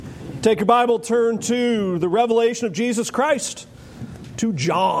Take your Bible, turn to the revelation of Jesus Christ, to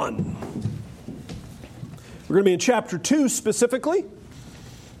John. We're going to be in chapter 2 specifically.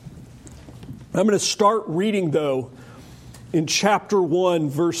 I'm going to start reading, though, in chapter 1,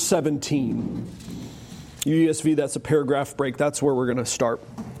 verse 17. ESV, that's a paragraph break. That's where we're going to start.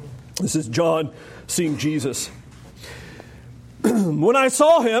 This is John seeing Jesus. When I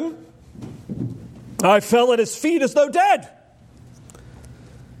saw him, I fell at his feet as though dead.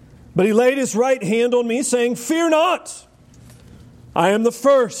 But he laid his right hand on me, saying, "Fear not. I am the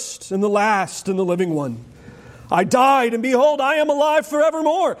first and the last and the living one. I died, and behold, I am alive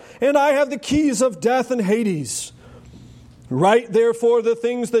forevermore, and I have the keys of death and Hades. Write therefore the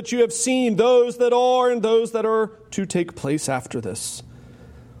things that you have seen, those that are and those that are to take place after this.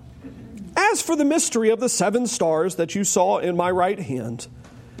 As for the mystery of the 7 stars that you saw in my right hand,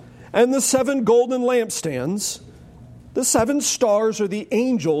 and the 7 golden lampstands, the 7 stars are the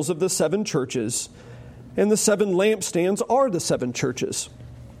angels of the 7 churches, and the 7 lampstands are the 7 churches.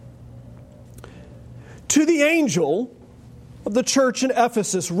 To the angel of the church in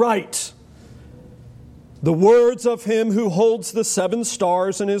Ephesus write, the words of him who holds the 7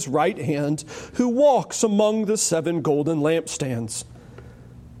 stars in his right hand, who walks among the 7 golden lampstands.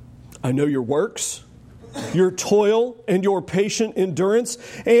 I know your works, your toil and your patient endurance,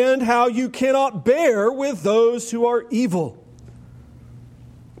 and how you cannot bear with those who are evil,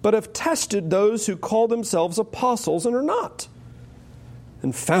 but have tested those who call themselves apostles and are not,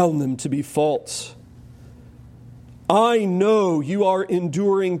 and found them to be false. I know you are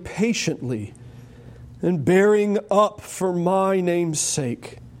enduring patiently and bearing up for my name's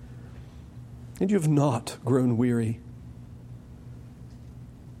sake, and you have not grown weary.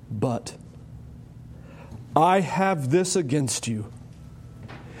 But I have this against you,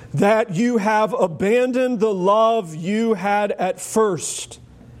 that you have abandoned the love you had at first.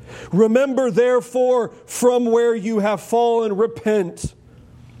 Remember, therefore, from where you have fallen, repent,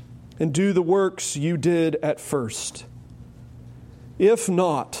 and do the works you did at first. If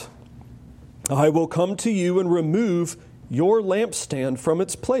not, I will come to you and remove your lampstand from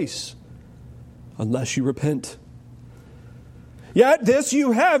its place, unless you repent. Yet this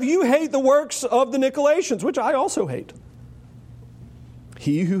you hate the works of the Nicolaitans, which I also hate.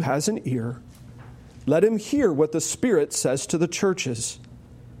 He who has an ear, let him hear what the Spirit says to the churches.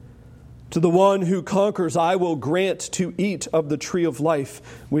 To the one who conquers, I will grant to eat of the tree of life,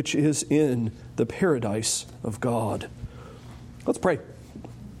 which is in the paradise of God." Let's pray.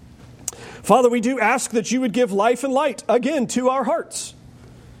 Father, we do ask that you would give life and light again to our hearts.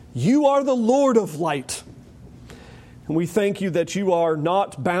 You are the Lord of light. And we thank you that you are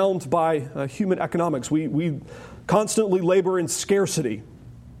not bound by human economics. We constantly labor in scarcity.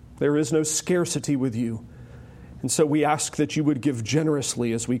 There is no scarcity with you. And so we ask that you would give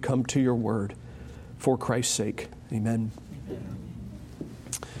generously as we come to your word. For Christ's sake, amen.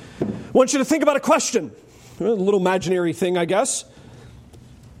 I want you to think about a question. A little imaginary thing, I guess.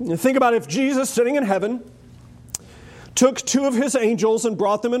 Think about if Jesus, sitting in heaven, took 2 of his angels and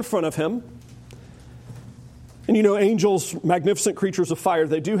brought them in front of him. And you know, angels, magnificent creatures of fire,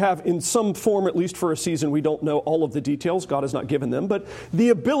 they do have, in some form, at least for a season, we don't know all of the details, God has not given them, but the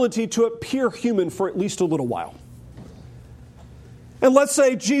ability to appear human for at least a little while. And let's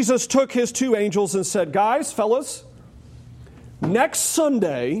say Jesus took his 2 angels and said, "Guys, fellas, next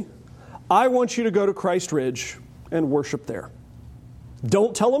Sunday, I want you to go to Christ Ridge and worship there.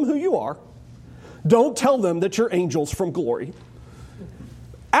 Don't tell them who you are. Don't tell them that you're angels from glory.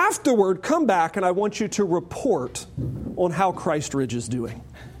 Afterward, come back and I want you to report on how Christ Ridge is doing."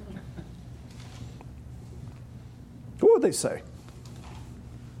 What would they say?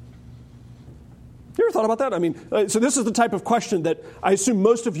 You ever thought about that? I mean, so this is the type of question that I assume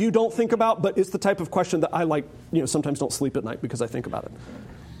most of you don't think about, but it's the type of question that I sometimes don't sleep at night because I think about it.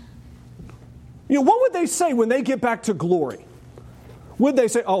 What would they say when they get back to glory? Would they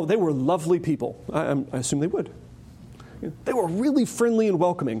say, "Oh, they were lovely people"? I assume they would. They were really friendly and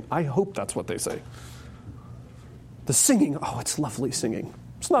welcoming. I hope that's what they say. The singing, oh, it's lovely singing.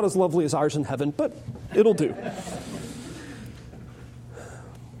 It's not as lovely as ours in heaven, but it'll do.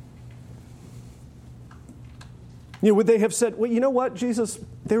 Would they have said, "Well, you know what, Jesus,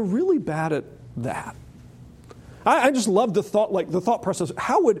 they're really bad at that"? I just love the thought process.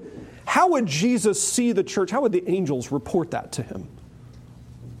 How would Jesus see the church? How would the angels report that to him?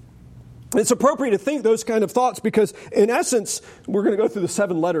 It's appropriate to think those kind of thoughts because, in essence, we're going to go through the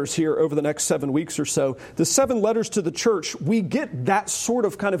 7 letters here over the next 7 weeks or so. The 7 letters to the church, we get that sort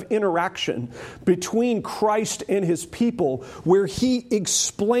of kind of interaction between Christ and his people where he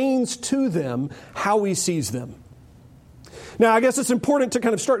explains to them how he sees them. Now, I guess it's important to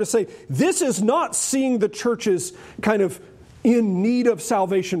kind of start to say, this is not seeing the churches kind of in need of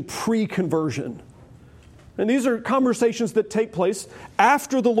salvation pre-conversion. And these are conversations that take place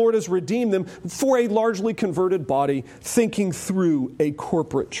after the Lord has redeemed them for a largely converted body, thinking through a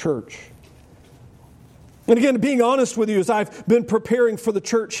corporate church. And again, being honest with you, as I've been preparing for the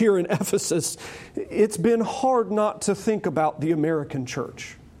church here in Ephesus, it's been hard not to think about the American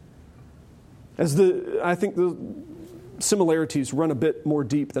church. I think the similarities run a bit more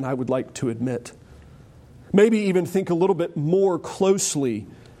deep than I would like to admit. Maybe even think a little bit more closely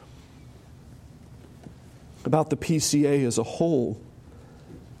about the PCA as a whole.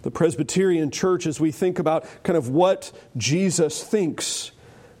 The Presbyterian Church, as we think about kind of what Jesus thinks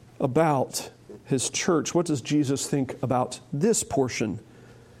about his church. What does Jesus think about this portion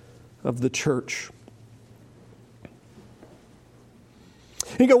of the church?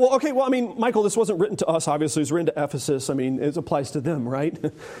 You go, Michael, this wasn't written to us, obviously. It was written to Ephesus. It applies to them, right?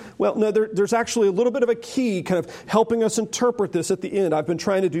 Well, no, there's actually a little bit of a key kind of helping us interpret this at the end. I've been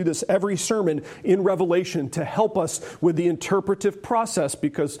trying to do this every sermon in Revelation to help us with the interpretive process,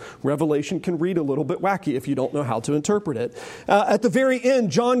 because Revelation can read a little bit wacky if you don't know how to interpret it. At the very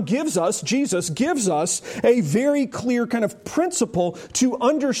end, Jesus gives us a very clear kind of principle to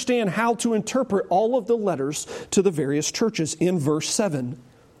understand how to interpret all of the letters to the various churches in verse 7.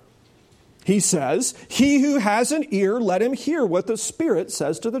 He says, "He who has an ear, let him hear what the Spirit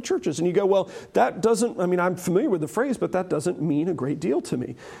says to the churches." And you go, well, that doesn't, I'm familiar with the phrase, but that doesn't mean a great deal to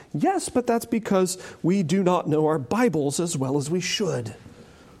me. Yes, but that's because we do not know our Bibles as well as we should.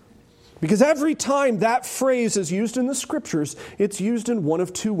 Because every time that phrase is used in the Scriptures, it's used in one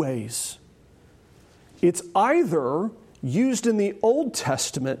of two ways. It's either used in the Old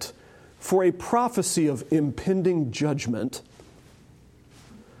Testament for a prophecy of impending judgment,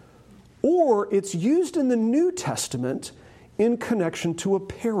 or it's used in the New Testament in connection to a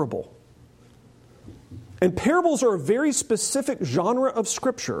parable. And parables are a very specific genre of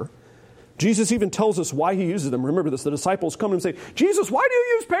Scripture. Jesus even tells us why he uses them. Remember this, the disciples come to him and say, "Jesus, why do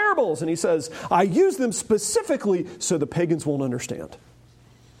you use parables?" And he says, "I use them specifically so the pagans won't understand."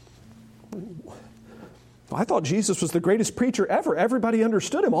 I thought Jesus was the greatest preacher ever. Everybody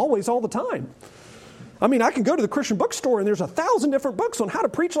understood him always, all the time. I can go to the Christian bookstore and there's 1,000 different books on how to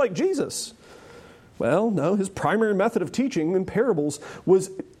preach like Jesus. Well, no, his primary method of teaching in parables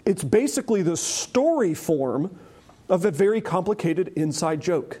it's basically the story form of a very complicated inside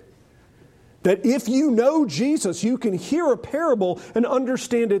joke. That if you know Jesus, you can hear a parable and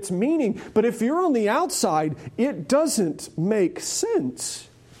understand its meaning. But if you're on the outside, it doesn't make sense.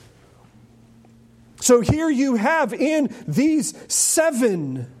 So here you have in these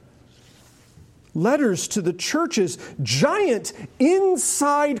 7 letters to the churches, giant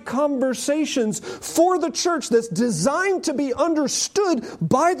inside conversations for the church that's designed to be understood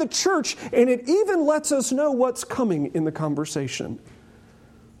by the church, and it even lets us know what's coming in the conversation.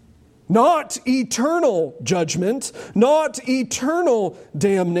 Not eternal judgment, not eternal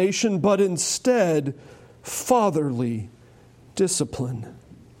damnation, but instead fatherly discipline.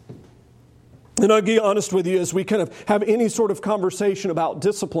 And I'll be honest with you, as we kind of have any sort of conversation about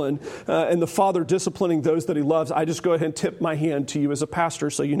discipline and the Father disciplining those that he loves, I just go ahead and tip my hand to you as a pastor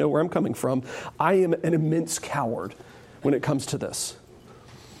so you know where I'm coming from. I am an immense coward when it comes to this.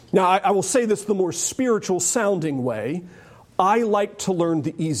 Now, I will say this the more spiritual sounding way. I like to learn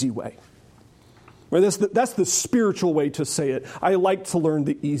the easy way. That's the spiritual way to say it. I like to learn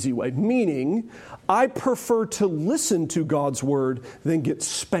the easy way, meaning I prefer to listen to God's word than get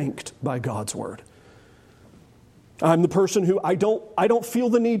spanked by God's word. I'm the person who I don't feel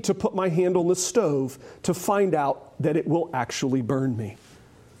the need to put my hand on the stove to find out that it will actually burn me.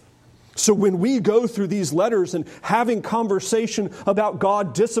 So when we go through these letters and having conversation about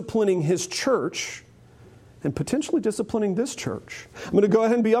God disciplining his church, and potentially disciplining this church, I'm going to go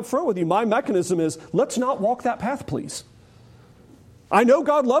ahead and be upfront with you. My mechanism is, let's not walk that path, please. I know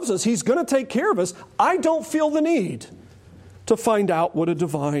God loves us. He's going to take care of us. I don't feel the need to find out what a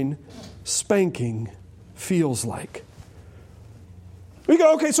divine spanking feels like. We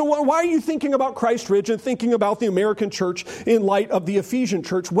go, okay, so why are you thinking about Christ Ridge and thinking about the American church in light of the Ephesian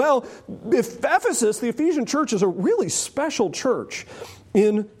church? Well, Ephesus, the Ephesian church, is a really special church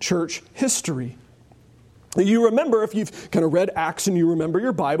in church history. You remember, if you've kind of read Acts and you remember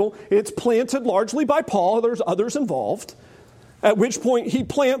your Bible, it's planted largely by Paul. There's others involved. At which point he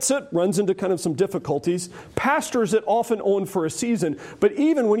plants it, runs into kind of some difficulties, pastors it off and on for a season. But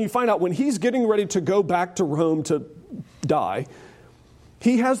even when you find out when he's getting ready to go back to Rome to die,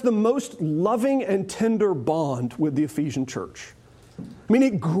 he has the most loving and tender bond with the Ephesian church. I mean,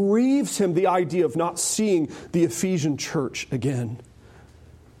 it grieves him, the idea of not seeing the Ephesian church again.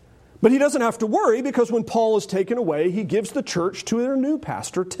 But he doesn't have to worry, because when Paul is taken away, he gives the church to their new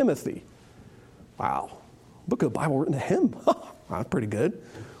pastor, Timothy. Wow. Book of the Bible written to him. That's pretty good.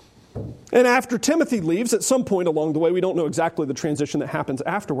 And after Timothy leaves, at some point along the way, we don't know exactly the transition that happens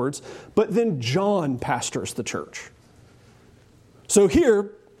afterwards, but then John pastors the church. So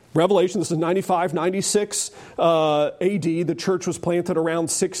here, Revelation, this is 95, 96 AD. The church was planted around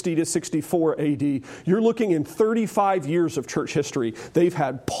 60 to 64 AD. You're looking in 35 years of church history. They've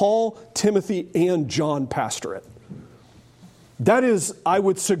had Paul, Timothy, and John pastor it. That is, I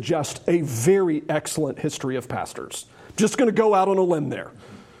would suggest, a very excellent history of pastors. Just going to go out on a limb there.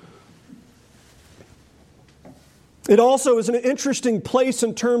 It also is an interesting place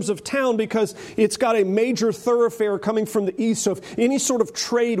in terms of town, because it's got a major thoroughfare coming from the east. So if any sort of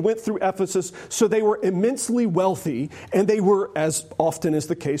trade went through Ephesus, so they were immensely wealthy, and they were, as often is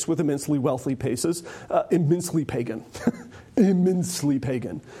the case with immensely wealthy places, immensely pagan. Immensely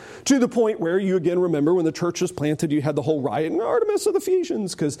pagan. To the point where you again remember when the church was planted, you had the whole riot in Artemis of the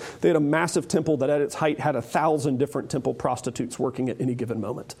Ephesians, because they had a massive temple that at its height had 1,000 different temple prostitutes working at any given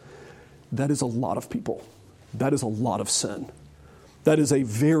moment. That is a lot of people. That is a lot of sin. That is a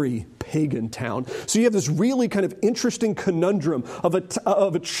very pagan town. So you have this really kind of interesting conundrum of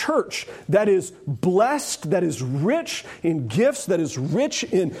a church that is blessed, that is rich in gifts, that is rich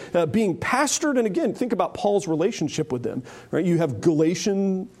in being pastored. And again, think about Paul's relationship with them. Right? You have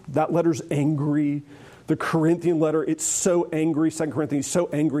Galatian, that letter's angry. The Corinthian letter, it's so angry. 2 Corinthians, so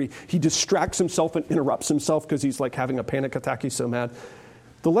angry. He distracts himself and interrupts himself because he's like having a panic attack. He's so mad.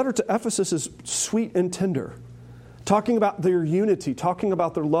 The letter to Ephesus is sweet and tender, talking about their unity, talking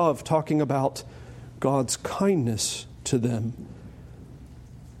about their love, talking about God's kindness to them.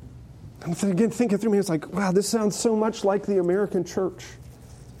 And again, thinking through me, it's like, wow, this sounds so much like the American church.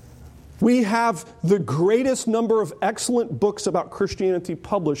 We have the greatest number of excellent books about Christianity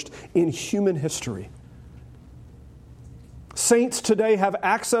published in human history. Saints today have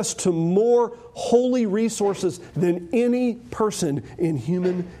access to more holy resources than any person in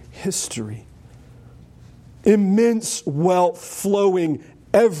human history. Immense wealth flowing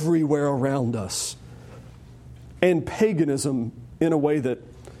everywhere around us. And paganism in a way that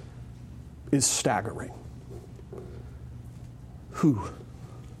is staggering. Whew.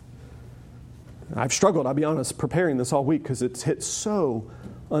 I've struggled, I'll be honest, preparing this all week because it's hit so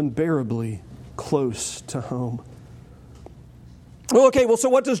unbearably close to home. Okay, well, so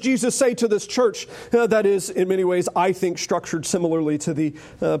what does Jesus say to this church that is, in many ways, I think, structured similarly to the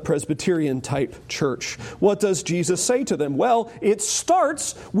Presbyterian-type church? What does Jesus say to them? Well, it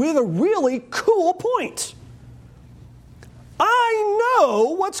starts with a really cool point. I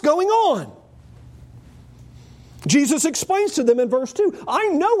know what's going on. Jesus explains to them in verse 2, I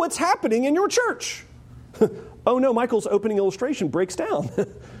know what's happening in your church. Oh no, Michael's opening illustration breaks down.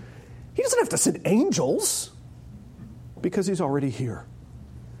 He doesn't have to send angels, because he's already here.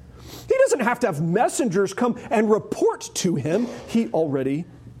 He doesn't have to have messengers come and report to him. He already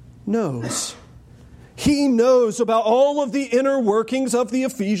knows. He knows about all of the inner workings of the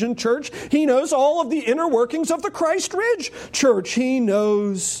Ephesian church. He knows all of the inner workings of the Christ Ridge church. He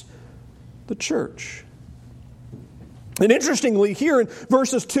knows the church. And interestingly, here in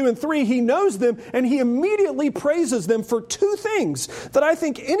verses 2 and 3, he knows them and he immediately praises them for two things that I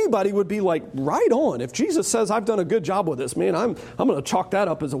think anybody would be like, right on. If Jesus says, I've done a good job with this, man, I'm going to chalk that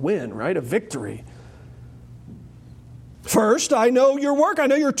up as a win, right? A victory. First, I know your work. I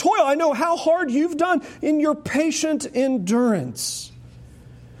know your toil. I know how hard you've done in your patient endurance.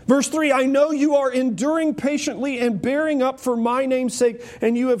 Verse 3, I know you are enduring patiently and bearing up for my name's sake,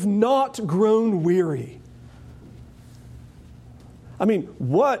 and you have not grown weary. I mean,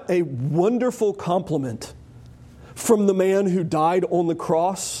 what a wonderful compliment from the man who died on the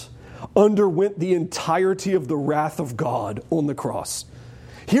cross, underwent the entirety of the wrath of God on the cross.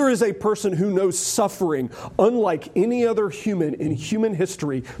 Here is a person who knows suffering unlike any other human in human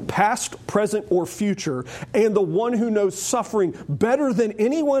history, past, present, or future, and the one who knows suffering better than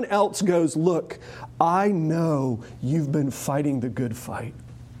anyone else goes, look, I know you've been fighting the good fight.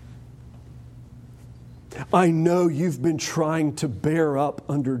 I know you've been trying to bear up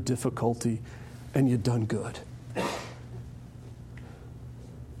under difficulty, and you've done good.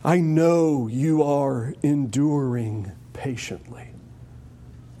 I know you are enduring patiently.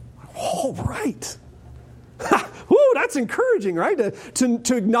 All right. Ooh, that's encouraging, right?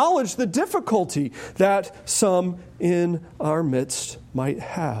 To acknowledge the difficulty that some in our midst might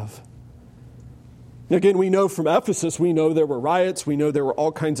have. Again, we know from Ephesus, we know there were riots, we know there were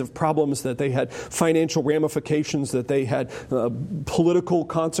all kinds of problems, that they had financial ramifications, that they had political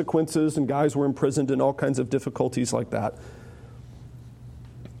consequences, and guys were imprisoned and all kinds of difficulties like that.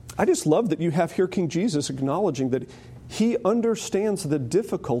 I just love that you have here King Jesus acknowledging that he understands the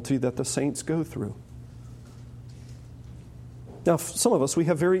difficulty that the saints go through. Now, some of us, we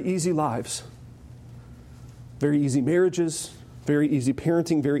have very easy lives, very easy marriages, very easy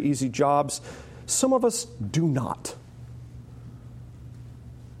parenting, very easy jobs. Some of us do not.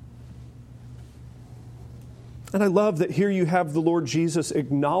 And I love that here you have the Lord Jesus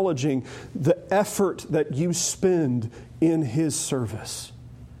acknowledging the effort that you spend in his service.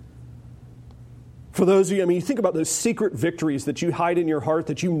 For those of you, you think about those secret victories that you hide in your heart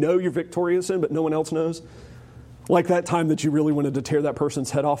that you know you're victorious in, but no one else knows. Like that time that you really wanted to tear that person's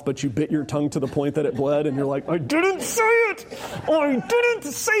head off, but you bit your tongue to the point that it bled, and you're like, I didn't say it! I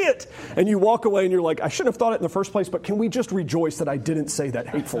didn't say it! And you walk away and you're like, I shouldn't have thought it in the first place, but can we just rejoice that I didn't say that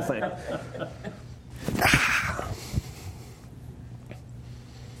hateful thing?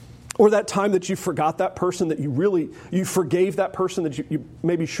 Or that time that you forgot that person, that you forgave that person that you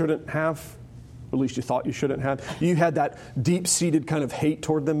maybe shouldn't have, or at least you thought you shouldn't have. You had that deep-seated kind of hate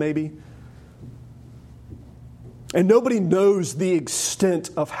toward them maybe. And nobody knows the extent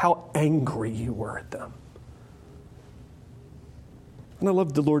of how angry you were at them. And I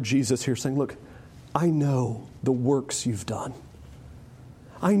love the Lord Jesus here saying, look, I know the works you've done.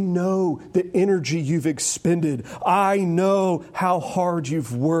 I know the energy you've expended. I know how hard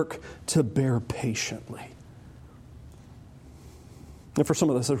you've worked to bear patiently. And for some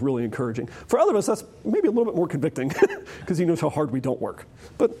of us, that's really encouraging. For other of us, that's maybe a little bit more convicting because he knows how hard we don't work.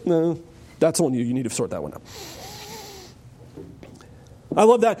 But no, that's on you. You need to sort that one out. I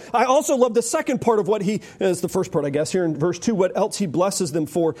love that. I also love the second part of what is the first part, I guess, here in verse 2. What else he blesses them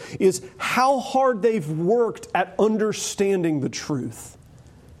for is how hard they've worked at understanding the truth.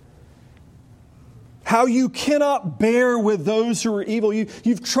 How you cannot bear with those who are evil.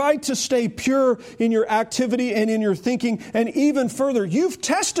 You've tried to stay pure in your activity and in your thinking. And even further, you've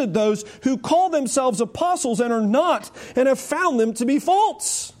tested those who call themselves apostles and are not, and have found them to be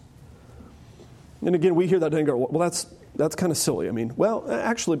false. And again, we hear that and go, well, that's kind of silly. Well,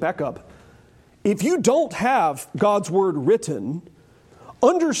 actually, back up. If you don't have God's word written,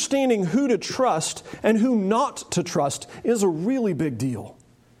 understanding who to trust and who not to trust is a really big deal.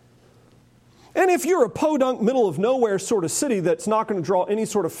 And if you're a podunk, middle of nowhere sort of city that's not going to draw any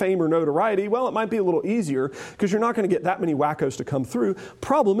sort of fame or notoriety, well, it might be a little easier because you're not going to get that many wackos to come through.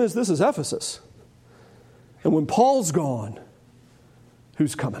 Problem is, this is Ephesus. And when Paul's gone,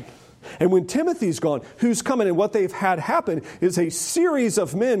 who's coming? And when Timothy's gone, who's coming? And what they've had happen is a series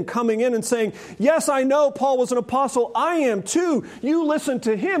of men coming in and saying, yes, I know Paul was an apostle. I am too. You listen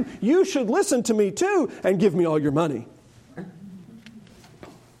to him. You should listen to me too, and give me all your money.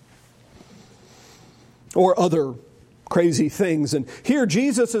 Or other crazy things. And here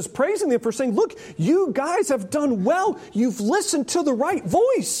Jesus is praising them for saying, look, you guys have done well. You've listened to the right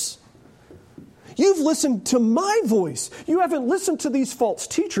voice. You've listened to my voice. You haven't listened to these false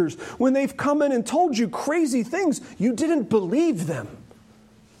teachers. When they've come in and told you crazy things, you didn't believe them.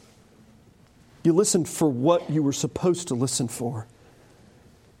 You listened for what you were supposed to listen for.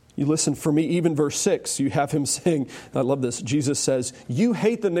 You listen for me. Even verse 6, you have him saying, I love this, Jesus says, you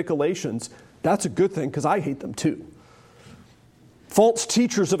hate the Nicolaitans. That's a good thing because I hate them too. False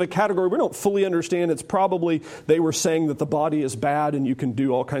teachers of a category we don't fully understand. It's probably they were saying that the body is bad and you can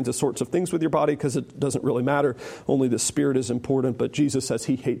do all kinds of sorts of things with your body because it doesn't really matter. Only the spirit is important. But Jesus says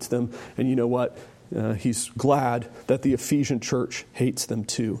he hates them. And you know what? He's glad that the Ephesian church hates them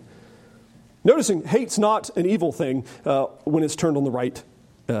too. Noticing hate's not an evil thing when it's turned on the right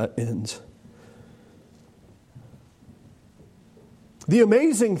end. The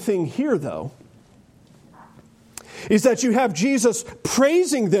amazing thing here, though, is that you have Jesus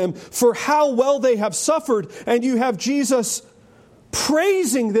praising them for how well they have suffered, and you have Jesus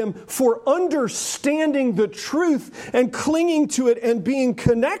praising them for understanding the truth and clinging to it and being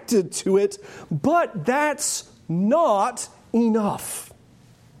connected to it, but that's not enough.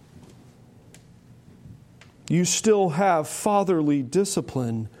 You still have fatherly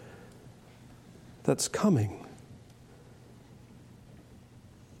discipline that's coming.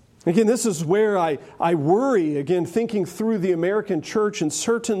 Again, this is where I worry, again, thinking through the American church and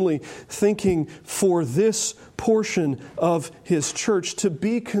certainly thinking for this portion of his church to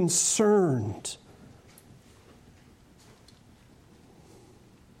be concerned.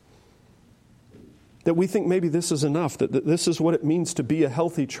 that we think maybe this is enough, that this is what it means to be a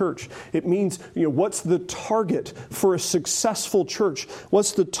healthy church. It means, what's the target for a successful church?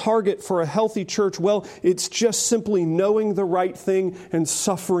 What's the target for a healthy church? Well, it's just simply knowing the right thing and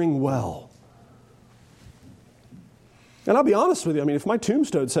suffering well. And I'll be honest with you, if my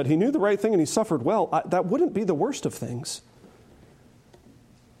tombstone said he knew the right thing and he suffered well, that wouldn't be the worst of things.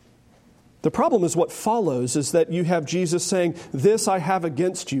 The problem is what follows is that you have Jesus saying, "This I have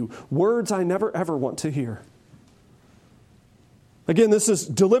against you," words I never ever want to hear. Again, this is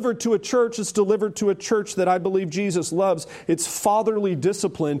delivered to a church. It's delivered to a church that I believe Jesus loves. It's fatherly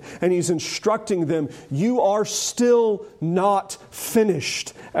discipline, and he's instructing them, you are still not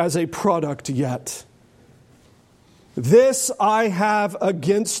finished as a product yet. This I have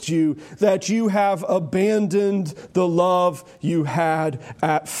against you, that you have abandoned the love you had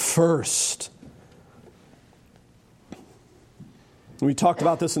at first. We talked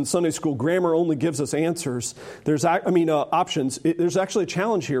about this in Sunday school. Grammar only gives us answers. Options. There's actually a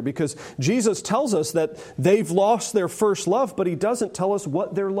challenge here because Jesus tells us that they've lost their first love, but he doesn't tell us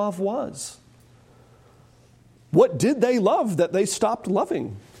what their love was. What did they love that they stopped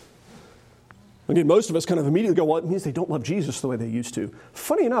loving? Again, most of us kind of immediately go, well, it means they don't love Jesus the way they used to.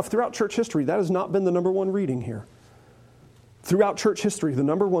 Funny enough, throughout church history, that has not been the number one reading here. Throughout church history, the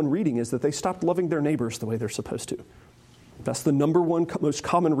number one reading is that they stopped loving their neighbors the way they're supposed to. That's the number one most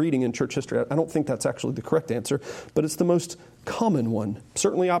common reading in church history. I don't think that's actually the correct answer, but it's the most common one.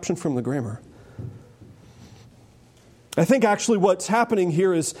 Certainly option from the grammar. I think actually what's happening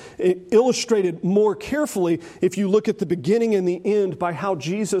here is illustrated more carefully if you look at the beginning and the end by how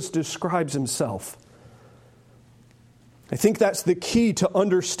Jesus describes himself. I think that's the key to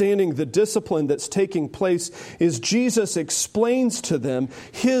understanding the discipline that's taking place is Jesus explains to them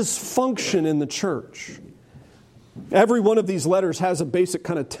his function in the church. Every one of these letters has a basic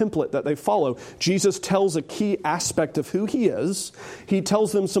kind of template that they follow. Jesus tells a key aspect of who he is. He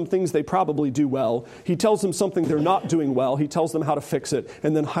tells them some things they probably do well. He tells them something they're not doing well. He tells them how to fix it,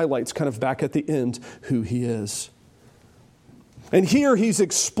 and then highlights kind of back at the end who he is. And here he's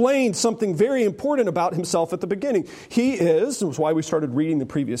explained something very important about himself at the beginning. He is, this is why we started reading the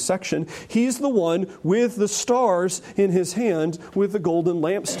previous section, he's the one with the stars in his hand with the golden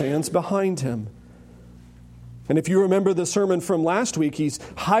lampstands behind him. And if you remember the sermon from last week, he's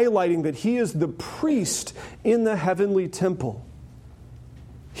highlighting that he is the priest in the heavenly temple.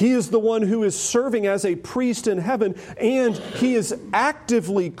 He is the one who is serving as a priest in heaven, and he is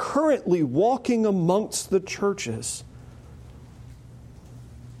actively, currently walking amongst the churches.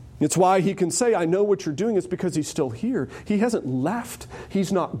 It's why he can say, I know what you're doing. It's because he's still here. He hasn't left.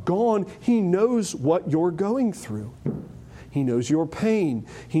 He's not gone. He knows what you're going through. He knows your pain.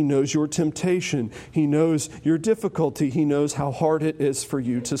 He knows your temptation. He knows your difficulty. He knows how hard it is for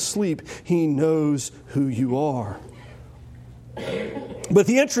you to sleep. He knows who you are. But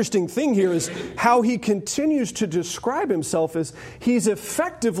the interesting thing here is how he continues to describe himself as he's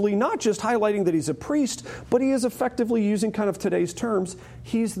effectively not just highlighting that he's a priest, but he is effectively using kind of today's terms,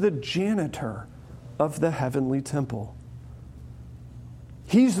 he's the janitor of the heavenly temple.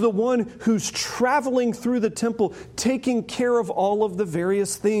 He's the one who's traveling through the temple, taking care of all of the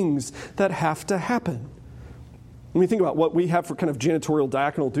various things that have to happen. When we think about what we have for kind of janitorial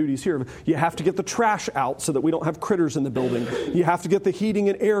diaconal duties here, you have to get the trash out so that we don't have critters in the building. You have to get the heating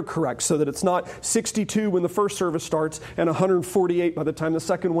and air correct so that it's not 62 when the first service starts and 148 by the time the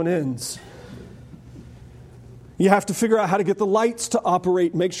second one ends. You have to figure out how to get the lights to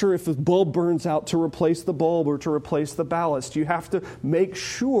operate, make sure if the bulb burns out to replace the bulb or to replace the ballast. You have to make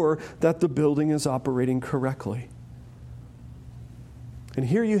sure that the building is operating correctly. And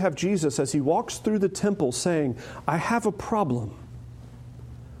here you have Jesus as he walks through the temple saying, I have a problem.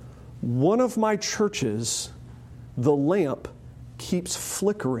 One of my churches, the lamp keeps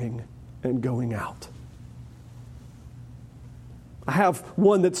flickering and going out. I have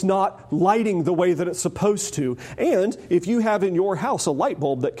one that's not lighting the way that it's supposed to. And if you have in your house a light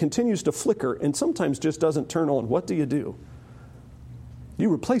bulb that continues to flicker and sometimes just doesn't turn on, what do?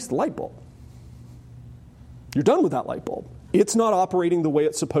 You replace the light bulb. You're done with that light bulb. It's not operating the way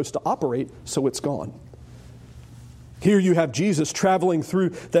it's supposed to operate, so it's gone. Here you have Jesus traveling through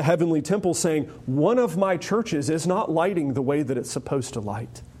the heavenly temple saying, one of my churches is not lighting the way that it's supposed to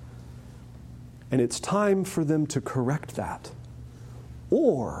light. And it's time for them to correct that.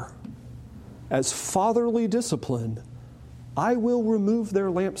 Or, as fatherly discipline, I will remove their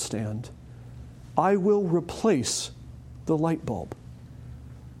lampstand. I will replace the light bulb.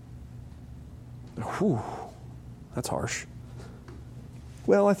 Whew, that's harsh.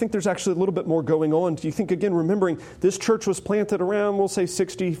 Well, I think there's actually a little bit more going on. Do you think, again, remembering this church was planted around, we'll say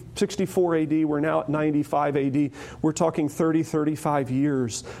 64 AD. We're now at 95 AD. We're talking 35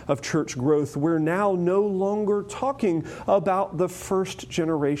 years of church growth. We're now no longer talking about the first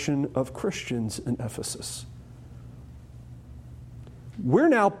generation of Christians in Ephesus. We're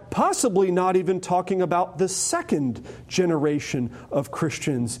now possibly not even talking about the second generation of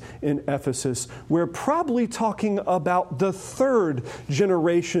Christians in Ephesus. We're probably talking about the third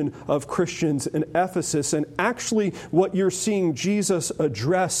generation of Christians in Ephesus. And actually, what you're seeing Jesus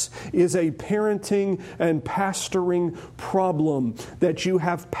address is a parenting and pastoring problem that you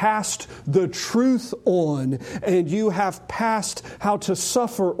have passed the truth on and you have passed how to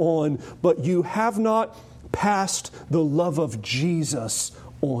suffer on, but you have not passed the love of Jesus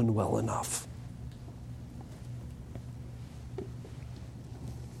on well enough.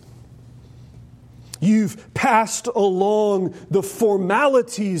 You've passed along the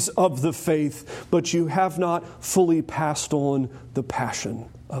formalities of the faith, but you have not fully passed on the passion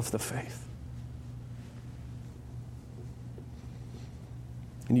of the faith.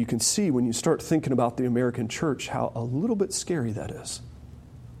 And you can see when you start thinking about the American church how a little bit scary that is.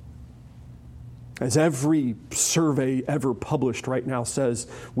 As every survey ever published right now says,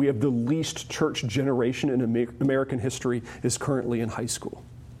 we have the least church generation in American history is currently in high school.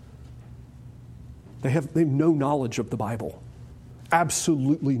 They have no knowledge of the Bible.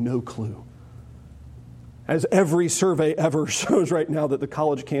 Absolutely no clue. As every survey ever shows right now that the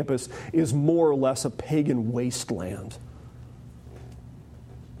college campus is more or less a pagan wasteland.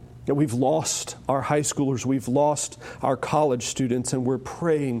 That we've lost our high schoolers, we've lost our college students, and we're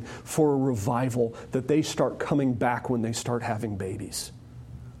praying for a revival that they start coming back when they start having babies.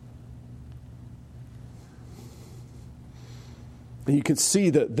 And you can see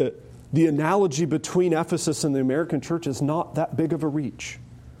that the analogy between Ephesus and the American church is not that big of a reach.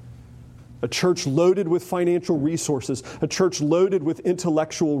 A church loaded with financial resources, a church loaded with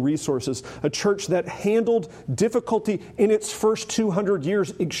intellectual resources, a church that handled difficulty in its first 200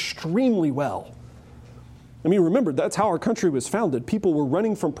 years extremely well. I mean, remember, that's how our country was founded. People were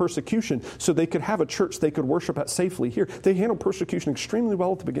running from persecution so they could have a church they could worship at safely here. They handled persecution extremely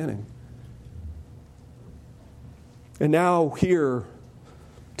well at the beginning. And now here,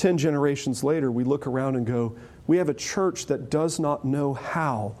 10 generations later, we look around and go, we have a church that does not know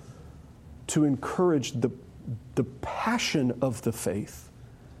how to encourage the passion of the faith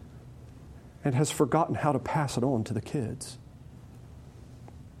and has forgotten how to pass it on to the kids.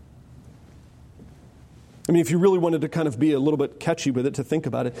 I mean, if you really wanted to kind of be a little bit catchy with it, to think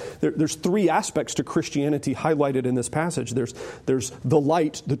about it, there's three aspects to Christianity highlighted in this passage. There's the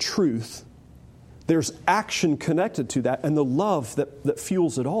light, the truth. There's action connected to that and the love that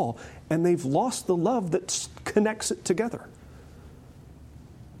fuels it all. And they've lost the love that connects it together.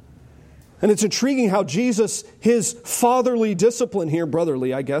 And it's intriguing how Jesus, his fatherly discipline here,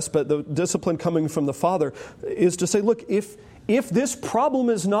 brotherly, I guess, but the discipline coming from the Father, is to say, look, if this problem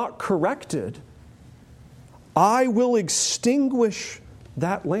is not corrected, I will extinguish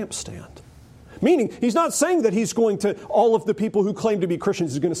that lampstand. Meaning, he's not saying that he's going to, all of the people who claim to be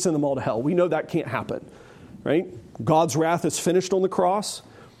Christians, he's going to send them all to hell. We know that can't happen, right? God's wrath is finished on the cross.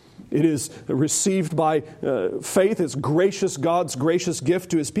 It is received by faith. It's gracious, God's gracious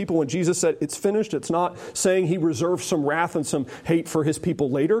gift to his people. When Jesus said it's finished, it's not saying he reserves some wrath and some hate for his people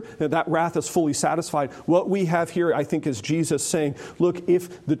later. That wrath is fully satisfied. What we have here, I think, is Jesus saying, look,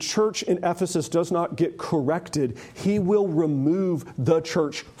 if the church in Ephesus does not get corrected, he will remove the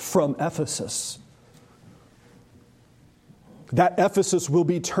church from Ephesus. That Ephesus will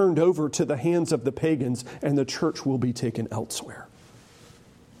be turned over to the hands of the pagans, and the church will be taken elsewhere.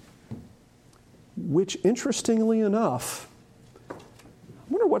 Which, interestingly enough, I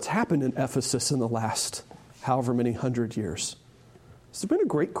wonder what's happened in Ephesus in the last however many hundred years. Has there been a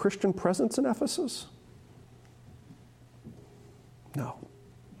great Christian presence in Ephesus? No.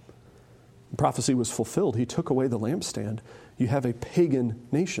 The prophecy was fulfilled. He took away the lampstand. You have a pagan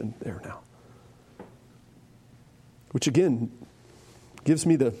nation there now. Which, again, gives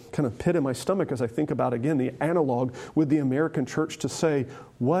me the kind of pit in my stomach as I think about, again, the analog with the American church to say,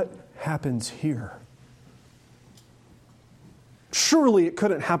 what happens here? Surely it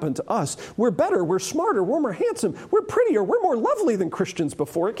couldn't happen to us. We're better, we're smarter, we're more handsome, we're prettier, we're more lovely than Christians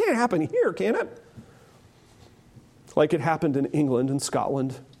before. It can't happen here, can it? Like it happened in England and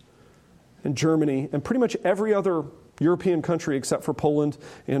Scotland and Germany and pretty much every other European country except for Poland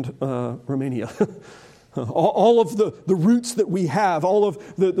and Romania. All of the roots that we have, all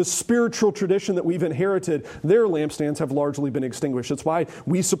of the spiritual tradition that we've inherited, their lampstands have largely been extinguished. That's why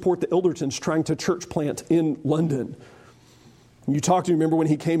we support the Ildertons trying to church plant in London. You talked to me, remember when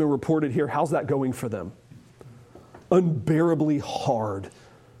he came and reported here, how's that going for them? Unbearably hard,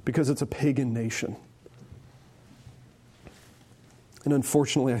 because it's a pagan nation. And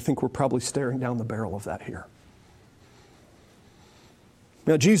unfortunately, I think we're probably staring down the barrel of that here.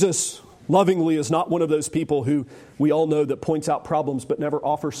 Now, Jesus lovingly is not one of those people who we all know that points out problems but never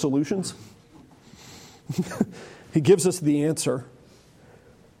offers solutions. He gives us the answer.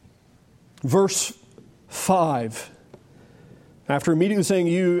 Verse 5. After immediately saying,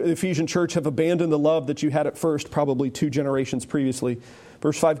 you, the Ephesian church, have abandoned the love that you had at first, probably 2 generations previously.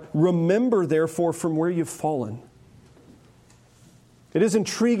 Verse 5, remember therefore from where you've fallen. It is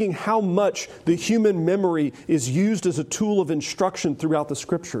intriguing how much the human memory is used as a tool of instruction throughout the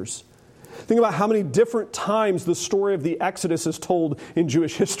Scriptures. Think about how many different times the story of the Exodus is told in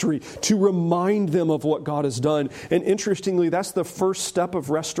Jewish history to remind them of what God has done. And interestingly, that's the first step of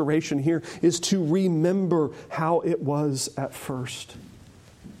restoration here, is to remember how it was at first.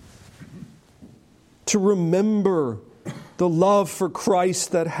 To remember the love for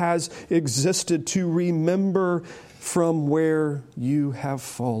Christ that has existed, to remember from where you have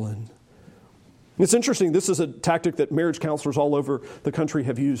fallen. It's interesting, this is a tactic that marriage counselors all over the country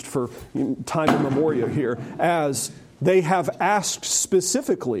have used for time immemorial here, as they have asked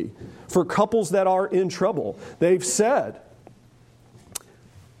specifically for couples that are in trouble. They've said,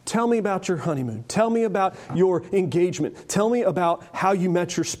 tell me about your honeymoon. Tell me about your engagement. Tell me about how you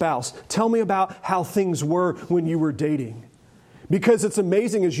met your spouse. Tell me about how things were when you were dating. Because it's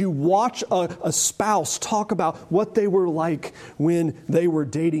amazing as you watch a spouse talk about what they were like when they were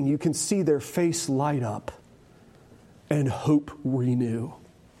dating, you can see their face light up and hope renew.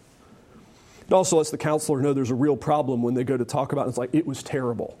 It also lets the counselor know there's a real problem when they go to talk about it. It's like, it was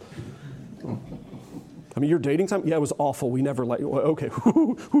terrible. I mean, your dating time? Yeah, it was awful. We never like, okay,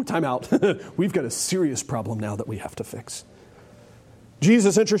 time out. We've got a serious problem now that we have to fix.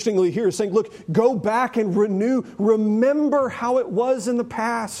 Jesus, interestingly, here is saying, look, go back and renew. Remember how it was in the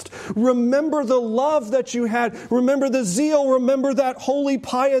past. Remember the love that you had. Remember the zeal. Remember that holy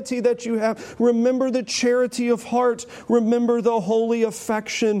piety that you have. Remember the charity of heart. Remember the holy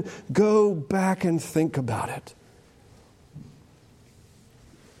affection. Go back and think about it.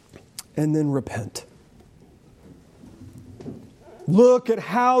 And then repent. Look at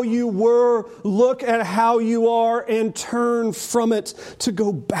how you were, look at how you are, and turn from it to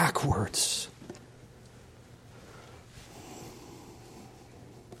go backwards.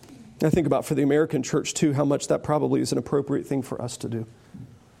 I think about for the American church, too, how much that probably is an appropriate thing for us to do.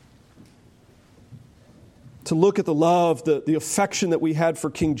 To look at the love, the affection that we had for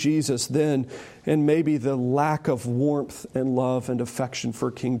King Jesus then, and maybe the lack of warmth and love and affection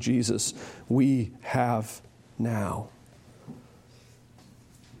for King Jesus we have now.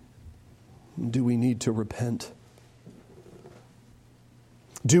 Do we need to repent?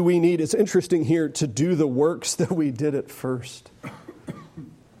 Do we need, it's interesting here, to do the works that we did at first?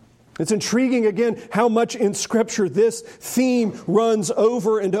 It's intriguing, again, how much in Scripture this theme runs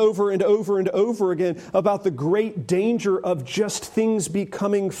over and over and over and over again about the great danger of just things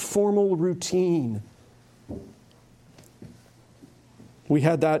becoming formal routine. We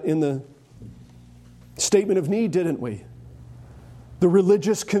had that in the statement of need, didn't we? The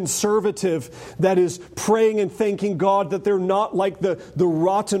religious conservative that is praying and thanking God that they're not like the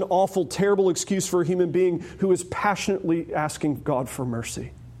rotten, awful, terrible excuse for a human being who is passionately asking God for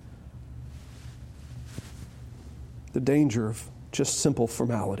mercy. The danger of just simple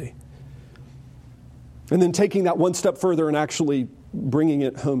formality. And then taking that one step further and actually bringing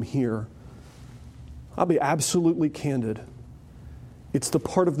it home here. I'll be absolutely candid. It's the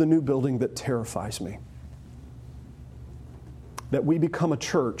part of the new building that terrifies me. That we become a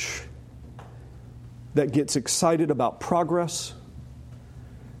church that gets excited about progress,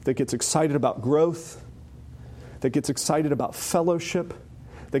 that gets excited about growth, that gets excited about fellowship,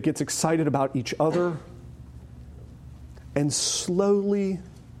 that gets excited about each other, and slowly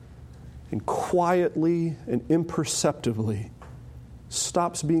and quietly and imperceptibly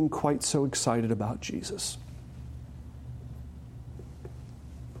stops being quite so excited about Jesus.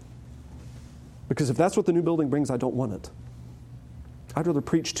 Because if that's what the new building brings, I don't want it. I'd rather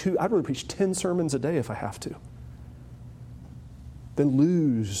preach 10 sermons a day if I have to, than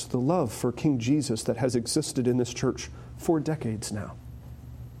lose the love for King Jesus that has existed in this church for decades now.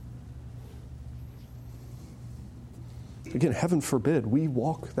 Again, heaven forbid we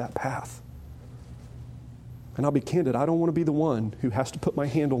walk that path. And I'll be candid, I don't want to be the one who has to put my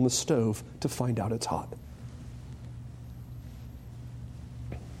hand on the stove to find out it's hot.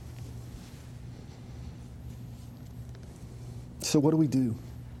 So what do we do?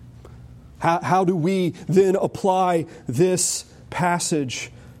 How do we then apply this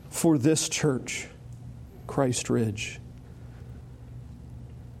passage for this church, Christ Ridge?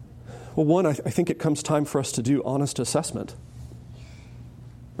 Well, one, I think it comes time for us to do honest assessment.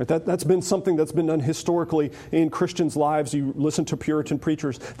 Right? That's been something that's been done historically in Christians' lives. You listen to Puritan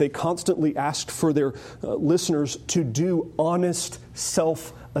preachers. They constantly asked for their listeners to do honest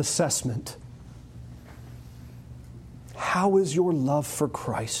self-assessment. How is your love for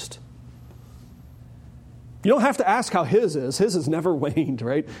Christ? You don't have to ask how His is. His has never waned,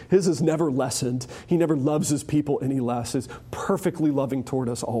 right? His has never lessened. He never loves His people any less. He's perfectly loving toward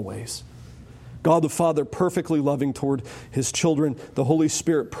us always. God the Father perfectly loving toward His children. The Holy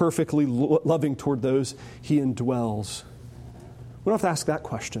Spirit perfectly loving toward those He indwells. We don't have to ask that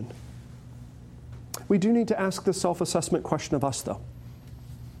question. We do need to ask the self-assessment question of us, though.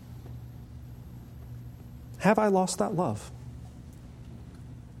 Have I lost that love?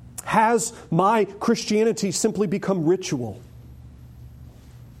 Has my Christianity simply become ritual?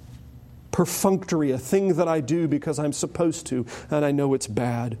 Perfunctory, a thing that I do because I'm supposed to, and I know it's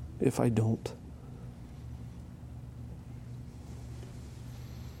bad if I don't.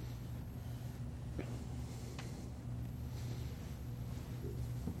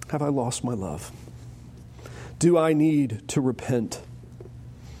 Have I lost my love? Do I need to repent?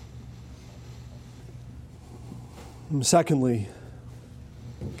 And secondly,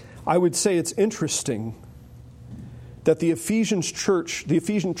 I would say it's interesting that the Ephesian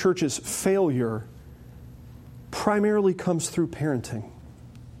church's failure primarily comes through parenting.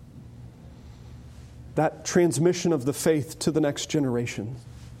 That transmission of the faith to the next generation.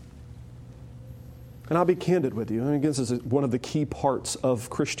 And I'll be candid with you. I mean, this is one of the key parts of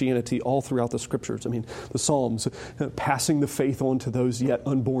Christianity all throughout the Scriptures. I mean, the Psalms, passing the faith on to those yet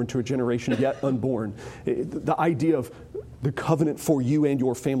unborn, to a generation yet unborn. The idea of the covenant for you and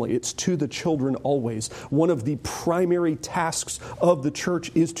your family. It's to the children always. One of the primary tasks of the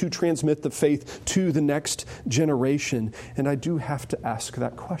church is to transmit the faith to the next generation. And I do have to ask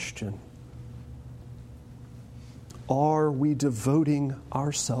that question. Are we devoting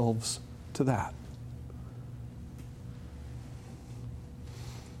ourselves to that?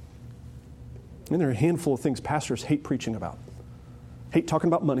 And there are a handful of things pastors hate preaching about. Hate talking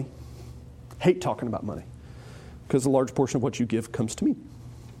about money. Hate talking about money. Because a large portion of what you give comes to me.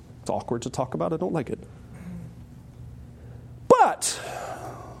 It's awkward to talk about. I don't like it. But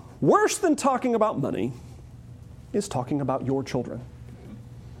worse than talking about money is talking about your children.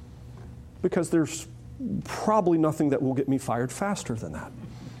 Because there's probably nothing that will get me fired faster than that.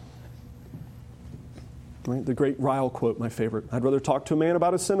 Right? The great Ryle quote, my favorite. I'd rather talk to a man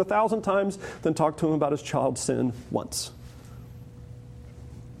about his sin 1,000 times than talk to him about his child's sin once.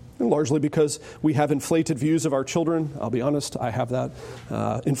 And largely because we have inflated views of our children. I'll be honest, I have that.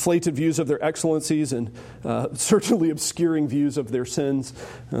 Inflated views of their excellencies and certainly obscuring views of their sins.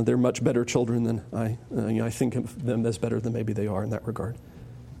 They're much better children than I think of them as better than maybe they are in that regard.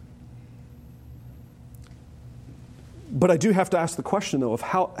 But I do have to ask the question, though, of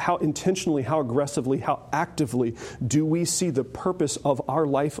how intentionally, how aggressively, how actively do we see the purpose of our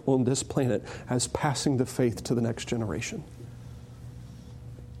life on this planet as passing the faith to the next generation?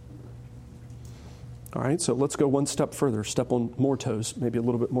 All right, so let's go one step further, step on more toes, maybe a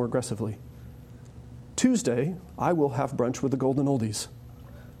little bit more aggressively. Tuesday, I will have brunch with the Golden Oldies.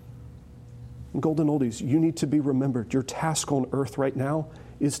 Golden Oldies, you need to be remembered. Your task on earth right now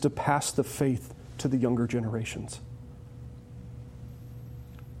is to pass the faith to the younger generations.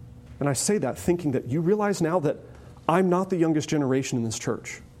 And I say that thinking that you realize now that I'm not the youngest generation in this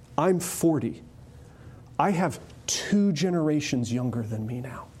church. I'm 40. I have 2 generations younger than me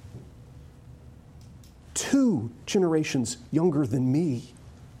now. 2 generations younger than me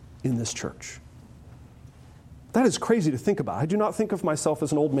in this church. That is crazy to think about. I do not think of myself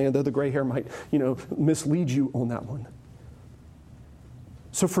as an old man, though the gray hair might, mislead you on that one.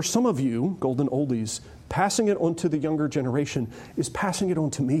 So for some of you, Golden Oldies, passing it on to the younger generation is passing it on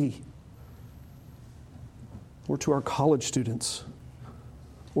to me, or to our college students,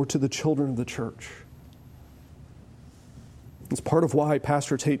 or to the children of the church. It's part of why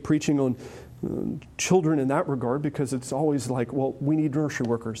pastors hate preaching on children in that regard, because it's always like, well, we need nursery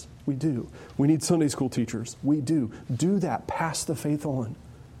workers. We do. We need Sunday school teachers. We do. Do that. Pass the faith on.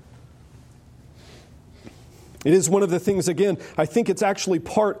 It is one of the things, again, I think it's actually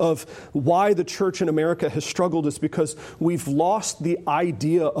part of why the church in America has struggled, is because we've lost the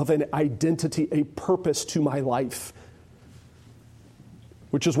idea of an identity, a purpose to my life.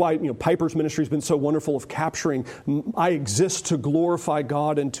 Which is why, Piper's ministry has been so wonderful of capturing, I exist to glorify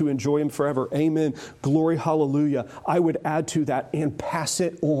God and to enjoy Him forever. Amen. Glory, hallelujah. I would add to that and pass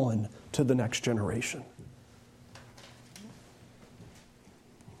it on to the next generation.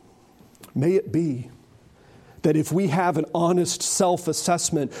 May it be that if we have an honest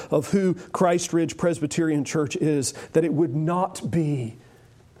self-assessment of who Christ Ridge Presbyterian Church is, that it would not be,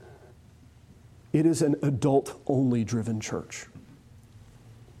 it is an adult-only driven church.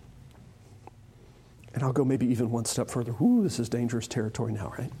 And I'll go maybe even one step further. Ooh, this is dangerous territory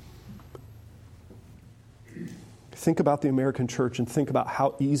now, right? Think about the American church and think about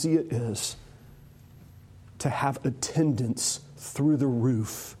how easy it is to have attendance through the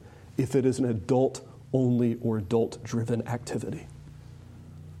roof if it is an adult-only or adult-driven activity.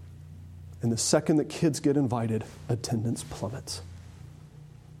 And the second that kids get invited, attendance plummets.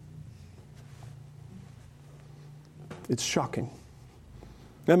 It's shocking.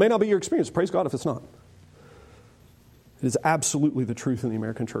 That may not be your experience. Praise God if it's not. It is absolutely the truth in the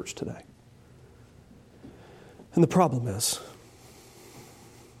American church today. And the problem is,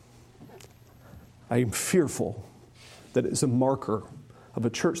 I am fearful that it is a marker of a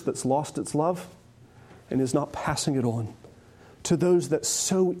church that's lost its love and is not passing it on to those that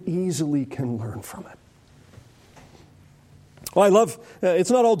so easily can learn from it. Well, I love,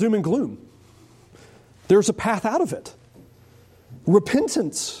 it's not all doom and gloom. There's a path out of it.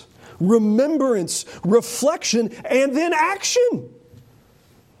 Repentance, remembrance, reflection, and then action.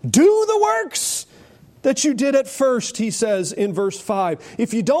 Do the works that you did at first, he says in verse 5.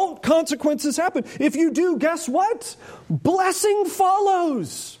 If you don't, consequences happen. If you do, guess what? Blessing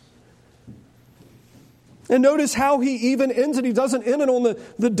follows. And notice how he even ends it. He doesn't end it on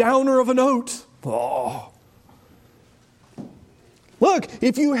the downer of a note. Oh. Look,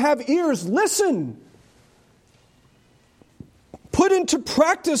 if you have ears, listen. Put into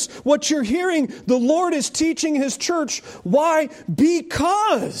practice what you're hearing. The Lord is teaching His church. Why?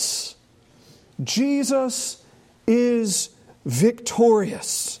 Because Jesus is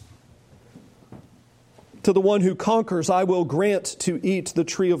victorious. To the one who conquers, I will grant to eat the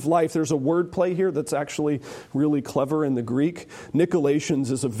tree of life. There's a word play here that's actually really clever in the Greek. Nicolaitans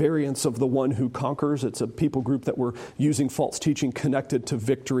is a variance of the one who conquers. It's a people group that were using false teaching connected to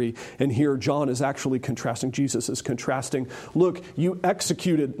victory. And here John is actually contrasting, Jesus is contrasting, look, you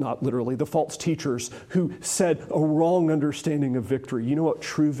executed, not literally, the false teachers who said a wrong understanding of victory. You know what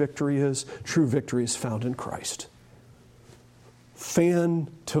true victory is? True victory is found in Christ. Fan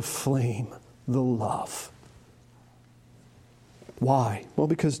to flame the love. Why? Well,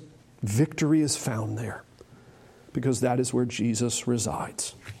 because victory is found there. Because that is where Jesus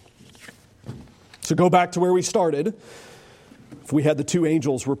resides. So go back to where we started. If we had the two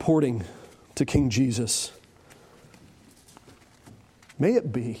angels reporting to King Jesus, may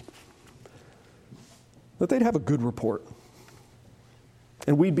it be that they'd have a good report.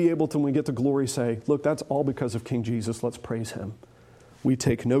 And we'd be able to, when we get to glory, say, look, that's all because of King Jesus. Let's praise Him. We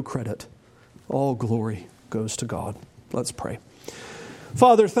take no credit. All glory goes to God. Let's pray.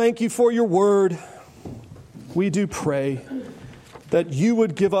 Father, thank you for your word. We do pray that you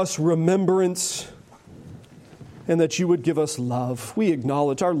would give us remembrance and that you would give us love. We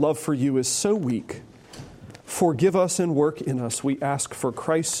acknowledge our love for you is so weak. Forgive us and work in us. We ask for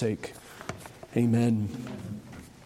Christ's sake. Amen.